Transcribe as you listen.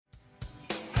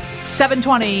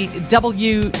720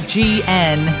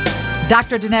 WGN.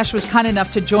 Dr. Dinesh was kind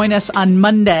enough to join us on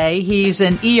Monday. He's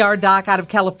an ER doc out of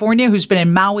California who's been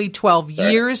in Maui 12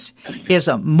 years. He has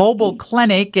a mobile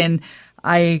clinic, and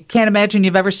I can't imagine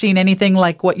you've ever seen anything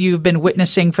like what you've been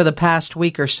witnessing for the past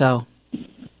week or so.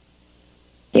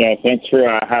 Yeah, thanks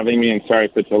for having me, and sorry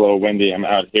if it's a little windy. I'm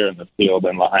out here in the field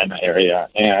in Lahaina area.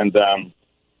 And,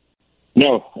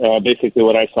 basically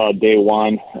what I saw day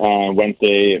one,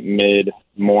 Wednesday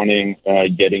mid-morning,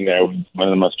 getting there was one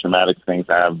of the most traumatic things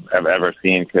I've ever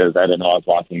seen, because I didn't know what I was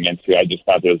walking into. I just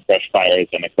thought there was brush fires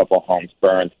and a couple homes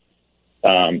burned.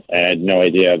 I had no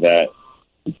idea that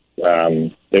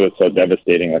it was so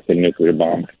devastating, like a nuclear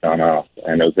bomb had gone off.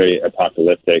 And it was very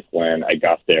apocalyptic when I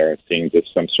got there, seeing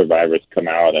just some survivors come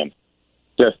out and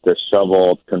just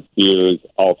disheveled, confused,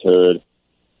 altered,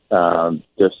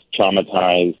 just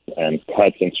traumatized, and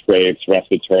cuts and scrapes,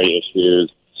 respiratory issues,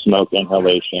 smoke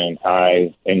inhalation,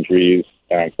 eye injuries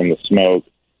from the smoke.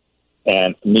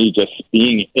 And me just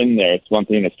being in there, it's one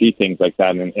thing to see things like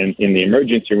that in the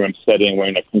emergency room setting. We're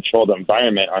in a controlled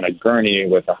environment on a gurney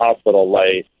with a hospital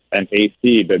light and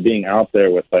AC, but being out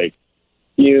there with like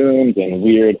fumes and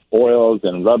weird oils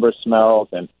and rubber smells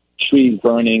and trees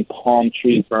burning, palm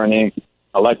trees burning,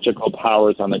 electrical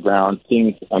towers on the ground,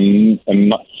 seeing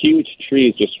huge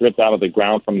trees just ripped out of the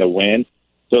ground from the wind.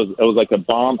 So it was like a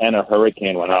bomb and a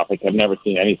hurricane went off. Like I've never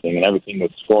seen anything, and everything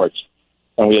was scorched.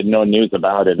 And we had no news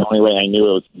about it. The only way I knew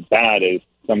it was bad is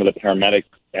some of the paramedics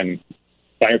and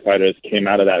firefighters came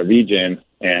out of that region,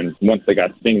 and once they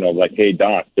got signaled, like, hey,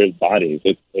 doc, there's bodies.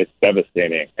 It's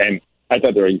devastating. And I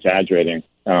thought they were exaggerating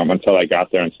until I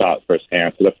got there and saw it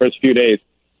firsthand. So the first few days,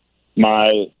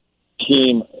 my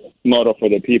team, Moto for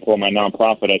the People, my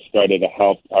nonprofit, I started to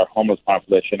help our homeless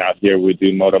population out here. We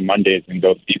do Moto Mondays and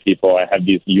go see people. I have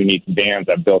these unique vans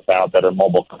I've built out that are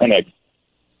mobile clinics.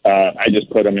 I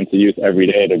just put them into use every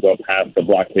day to go past the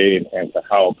blockade and to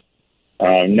help.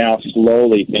 Now,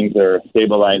 slowly, things are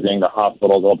stabilizing. The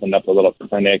hospitals opened up a little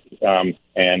clinic,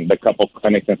 and the couple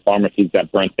clinics and pharmacies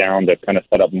that burnt down, they've kind of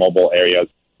set up mobile areas.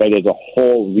 But there's a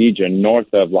whole region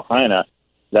north of Lahaina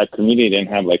that community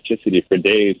didn't have electricity for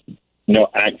days, no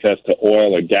access to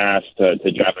oil or gas to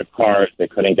drive a car. They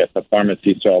couldn't get to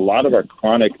pharmacy. So a lot of our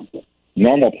chronic,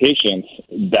 normal patients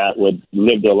that would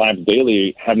live their lives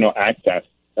daily have no access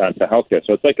to healthcare.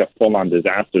 So it's like a full-on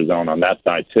disaster zone on that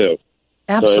side, too.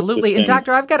 Absolutely. And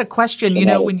Doctor, I've got a question. You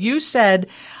know, when you said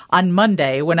on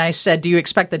Monday, when I said, do you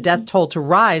expect the death toll to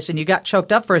rise? And you got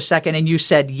choked up for a second and you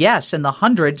said yes, in the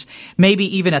hundreds,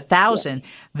 maybe even 1,000. Yeah.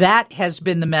 That has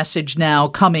been the message now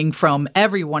coming from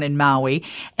everyone in Maui.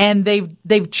 And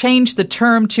they've changed the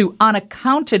term to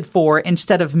unaccounted for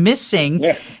instead of missing.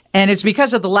 Yeah. And it's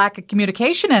because of the lack of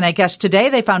communication. And I guess today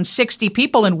they found 60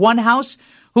 people in one house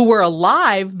who were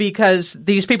alive because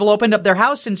these people opened up their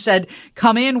house and said,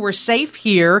 come in, we're safe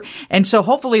here. And so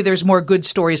hopefully there's more good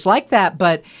stories like that.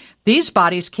 But these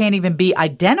bodies can't even be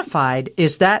identified.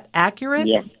 Is that accurate?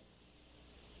 Yeah.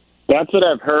 That's what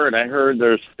I've heard. I heard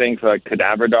there's things like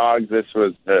cadaver dogs. This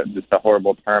was just a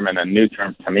horrible term and a new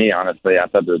term to me, honestly. I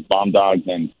thought there's bomb dogs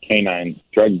and canine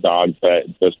drug dogs, but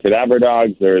there's cadaver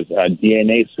dogs. There's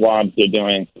DNA swabs they're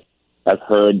doing. I've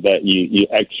heard that you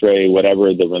x-ray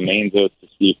whatever the remains is to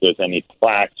see if there's any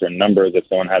plaques or numbers, if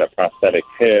someone had a prosthetic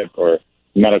hip or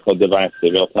medical device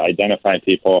to be able to identify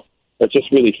people. It's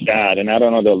just really sad. And I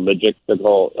don't know the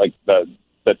logistical, like the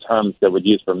terms that would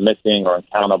use for missing or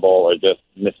uncountable or just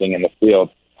missing in the field.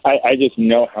 I just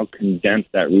know how condensed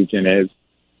that region is,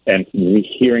 and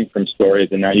hearing from stories,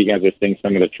 and now you guys are seeing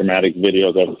some of the traumatic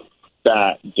videos of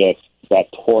that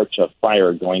torch of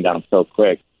fire going down so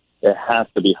quick. There has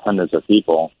to be hundreds of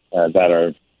people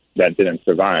that didn't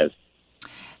survive.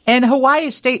 And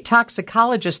Hawaii state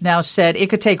toxicologist now said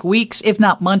it could take weeks, if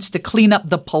not months, to clean up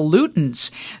the pollutants,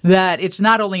 that it's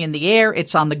not only in the air,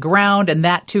 it's on the ground, and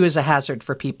that, too, is a hazard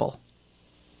for people.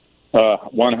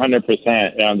 100%.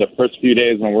 The first few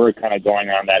days when we were kind of going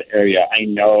on that area, I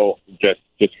know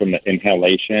just from the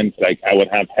inhalation, like I would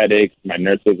have headaches, my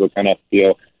nurses would kind of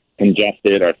feel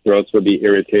congested, our throats would be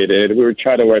irritated. We would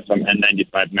try to wear some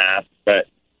N95 masks, but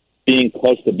being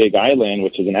close to Big Island,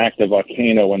 which is an active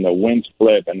volcano, when the winds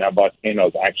flip and that volcano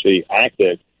is actually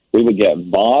active, we would get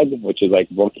fog, which is like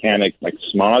volcanic, like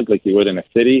smog, like you would in a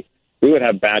city. We would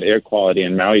have bad air quality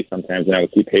in Maui sometimes, and I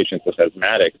would see patients with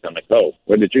asthmatics. I'm like, oh,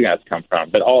 where did you guys come from?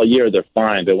 But all year they're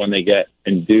fine, but when they get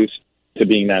induced to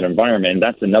being in that environment, and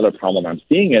that's another problem I'm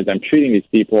seeing is I'm treating these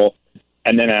people,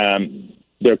 and then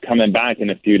they're coming back in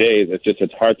a few days.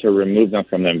 It's hard to remove them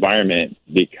from the environment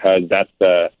because that's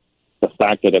the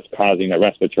factor that's causing the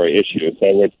respiratory issue.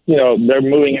 So they're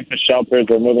moving into shelters,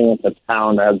 they're moving into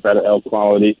town that has better air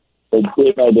quality. But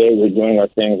day by day, we're doing our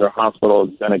things. Our hospital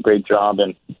has done a great job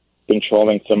in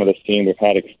controlling some of the scene. We've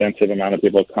had extensive amount of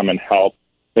people come and help.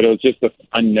 But it was just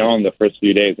unknown the first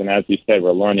few days. And as you said,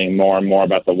 we're learning more and more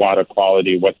about the water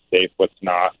quality, what's safe, what's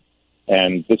not,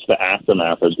 and just the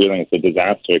aftermath of dealing with the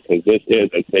disaster, because this is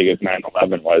as big as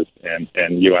 9/11 was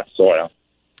in U.S. soil.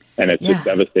 And it's just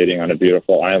devastating on a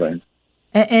beautiful island.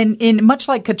 And in much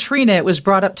like Katrina, it was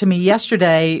brought up to me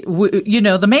yesterday,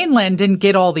 the mainland didn't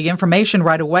get all the information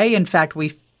right away. In fact,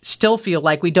 we still feel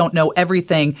like we don't know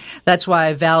everything. That's why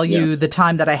I value the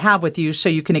time that I have with you so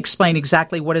you can explain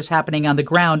exactly what is happening on the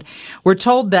ground. We're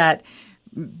told that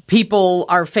people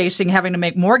are having to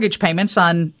make mortgage payments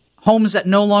on homes that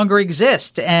no longer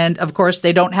exist. And, of course,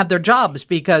 they don't have their jobs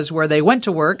because where they went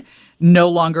to work no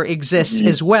longer exists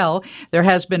as well. There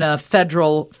has been a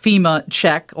federal FEMA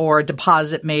check or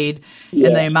deposit made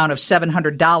in the amount of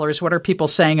 $700. What are people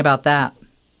saying about that?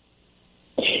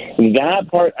 That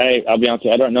part, I'll be honest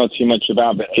with you, I don't know too much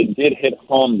about, but it did hit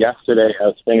home yesterday. I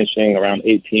was finishing around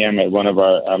 8 p.m. at one of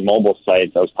our mobile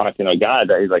sites. I was talking to a guy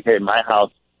that he's like, hey, my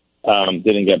house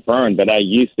didn't get burned, but I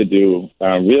used to do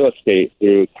real estate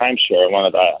through timeshare, one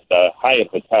of the Hyatt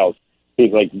hotels.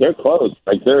 He's like, they're closed.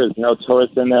 Like, there is no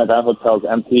tourists in there. That hotel's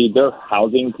empty. They're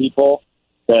housing people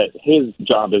that his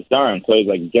job is done. So he's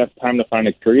like, guess time to find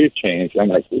a career change. I'm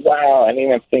like, wow, I didn't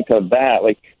even think of that.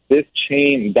 Like, this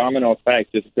chain domino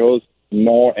effect just goes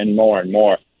more and more and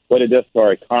more. What it does to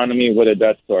our economy, what it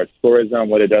does to our tourism,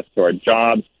 what it does to our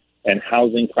jobs and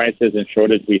housing crisis and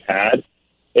shortage we've had,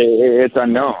 it's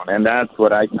unknown. And that's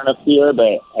what I kind of fear,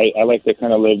 but I like to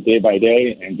kind of live day by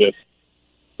day and just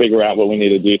figure out what we need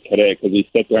to do today, because we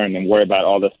sit there and then worry about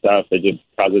all this stuff that just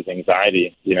causes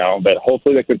anxiety, But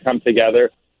hopefully they could come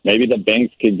together. Maybe the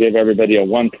banks could give everybody a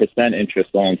 1% interest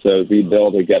loan to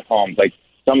rebuild or get homes. Like,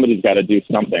 somebody's got to do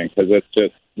something, because it's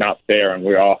just not fair, and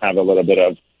we all have a little bit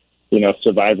of,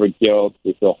 survivor guilt.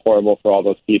 We feel horrible for all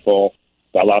those people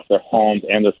that lost their homes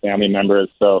and their family members.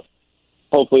 So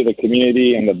hopefully the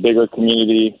community and the bigger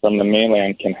community from the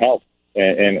mainland can help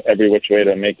in every which way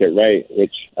to make it right,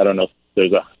 which I don't know if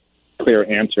there's a clear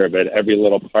answer, but every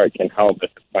little part can help,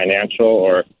 if it's financial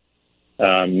or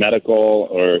medical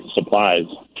or supplies.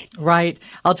 Right.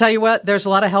 I'll tell you what, there's a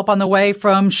lot of help on the way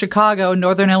from Chicago.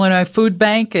 Northern Illinois Food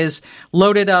Bank is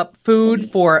loaded up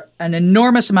food for an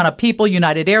enormous amount of people.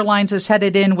 United Airlines is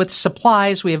headed in with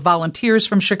supplies. We have volunteers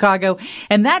from Chicago,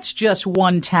 and that's just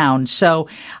one town. So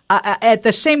at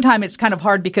the same time, it's kind of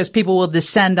hard because people will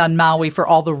descend on Maui for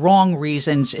all the wrong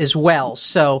reasons as well.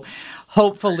 So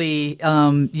hopefully,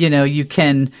 you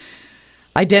can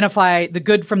identify the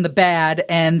good from the bad,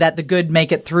 and that the good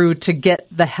make it through to get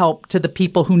the help to the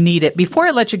people who need it. Before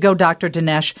I let you go, Dr.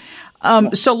 Dinesh,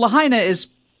 so Lahaina is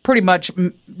pretty much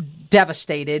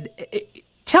devastated.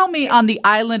 Tell me, on the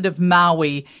island of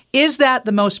Maui, is that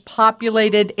the most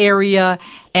populated area,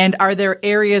 and are there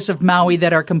areas of Maui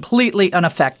that are completely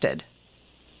unaffected?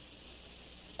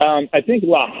 I think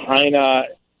Lahaina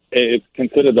is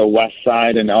considered the west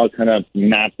side, and all kind of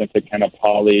mapped into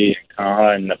Kanapali,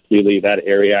 Kaha, and Napili, that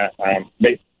area.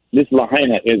 This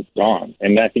Lahaina is gone,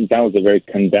 and I think that was a very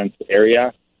condensed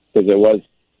area because it was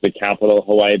the capital of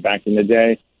Hawaii back in the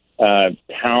day.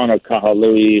 Town of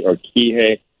Kahului or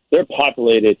Kihei, they're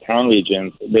populated town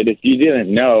regions, but if you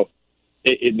didn't know,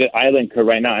 the island could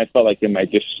right now, I felt like it might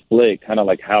just split, kind of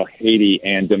like how Haiti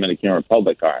and Dominican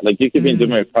Republic are. Like, you could be in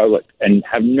Dominican Republic and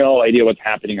have no idea what's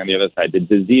happening on the other side. The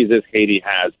diseases Haiti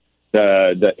has,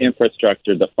 the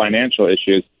infrastructure, the financial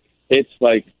issues. It's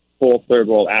like full third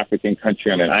world African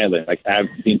country on an island. Like, I've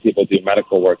seen people do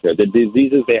medical work there. The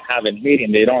diseases they have in Haiti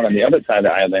and they don't on the other side of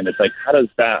the island, it's like, how does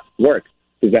that work?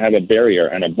 Because they have a barrier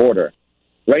and a border.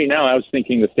 Right now, I was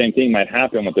thinking the same thing might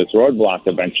happen with this roadblock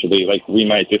eventually. Like, we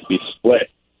might just be split.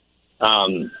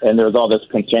 And there's all this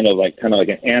concern of kind of like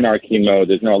an anarchy mode.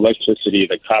 There's no electricity.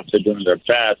 The cops are doing their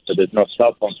best, but there's no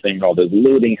cell phone signal. There's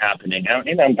looting happening.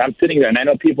 I'm sitting there, and I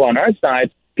know people on our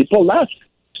side, people left.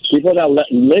 People that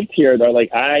lived here, they're like,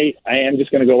 I am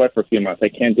just going to go away for a few months. I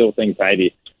can't deal with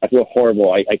anxiety. I feel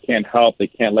horrible. I can't help. They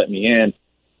can't let me in.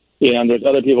 And there's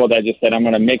other people that just said, I'm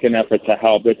going to make an effort to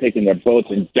help. They're taking their boats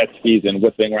and jet skis and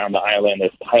whipping around the island.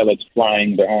 There's pilots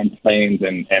flying their own planes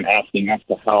and asking us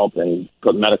to help and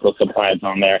put medical supplies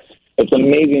on there. It's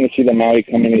amazing to see the Maui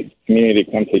community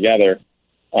come together.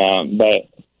 But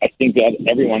I think that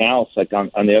everyone else, like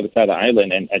on the other side of the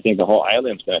island, and I think the whole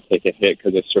island's going to take a hit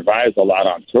because it survives a lot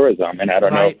on tourism. And I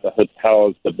don't know if the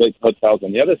hotels, the big hotels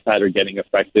on the other side are getting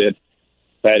affected.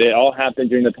 But it all happened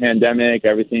during the pandemic.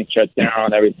 Everything shut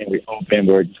down. Everything reopened.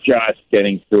 We're just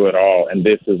getting through it all. And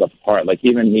this is a part, like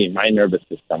even me, my nervous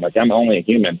system, like I'm only a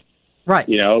human. Right.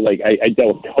 You know, like I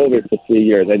dealt with COVID for 3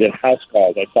 years. I did house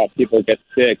calls. I saw people get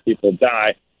sick, people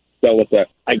die. Dealt with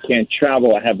I can't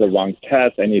travel. I have the wrong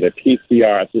test. I need a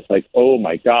PCR. It's just like, oh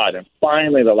my God. And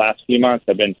finally, the last few months,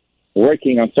 I've been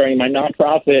working on starting my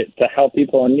nonprofit to help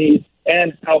people in need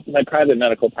and help my private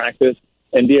medical practice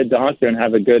and be a doctor and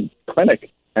have a good clinic.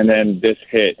 And then this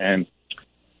hit, and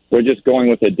we're just going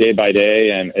with it day by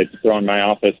day, and it's thrown my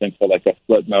office into like a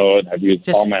flip mode. I've used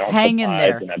just all my own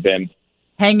supplies, and I've been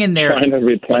trying to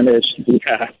replenish.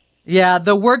 Yeah,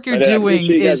 the work you're doing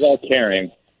you guys is all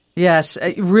caring. Yes,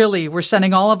 really, we're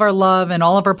sending all of our love and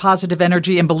all of our positive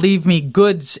energy, and believe me,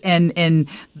 goods and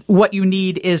what you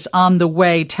need is on the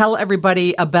way. Tell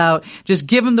everybody about, just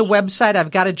give them the website. I've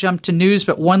got to jump to news,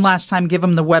 but one last time, give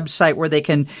them the website where they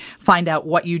can find out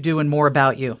what you do and more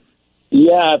about you.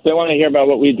 Yeah, if they want to hear about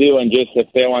what we do, and just if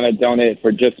they want to donate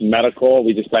for just medical,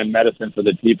 we just buy medicine for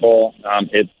the people.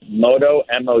 It's Modo,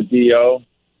 MODO,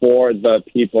 for the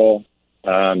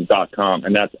people.com,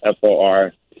 and that's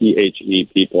FORTHE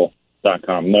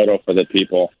people.com,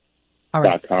 motoforthepeople.com.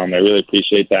 Right. I really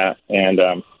appreciate that, and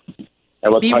I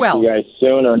will talk to you guys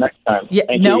soon or next time. Yeah,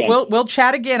 we'll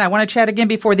chat again. I want to chat again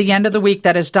before the end of the week.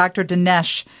 That is Dr.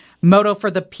 Dinesh, Moto for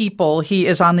the People. He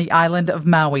is on the island of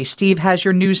Maui. Steve has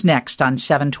your news next on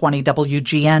 720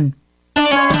 WGN.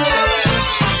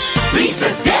 Lisa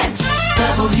Dent,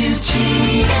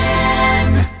 WGN.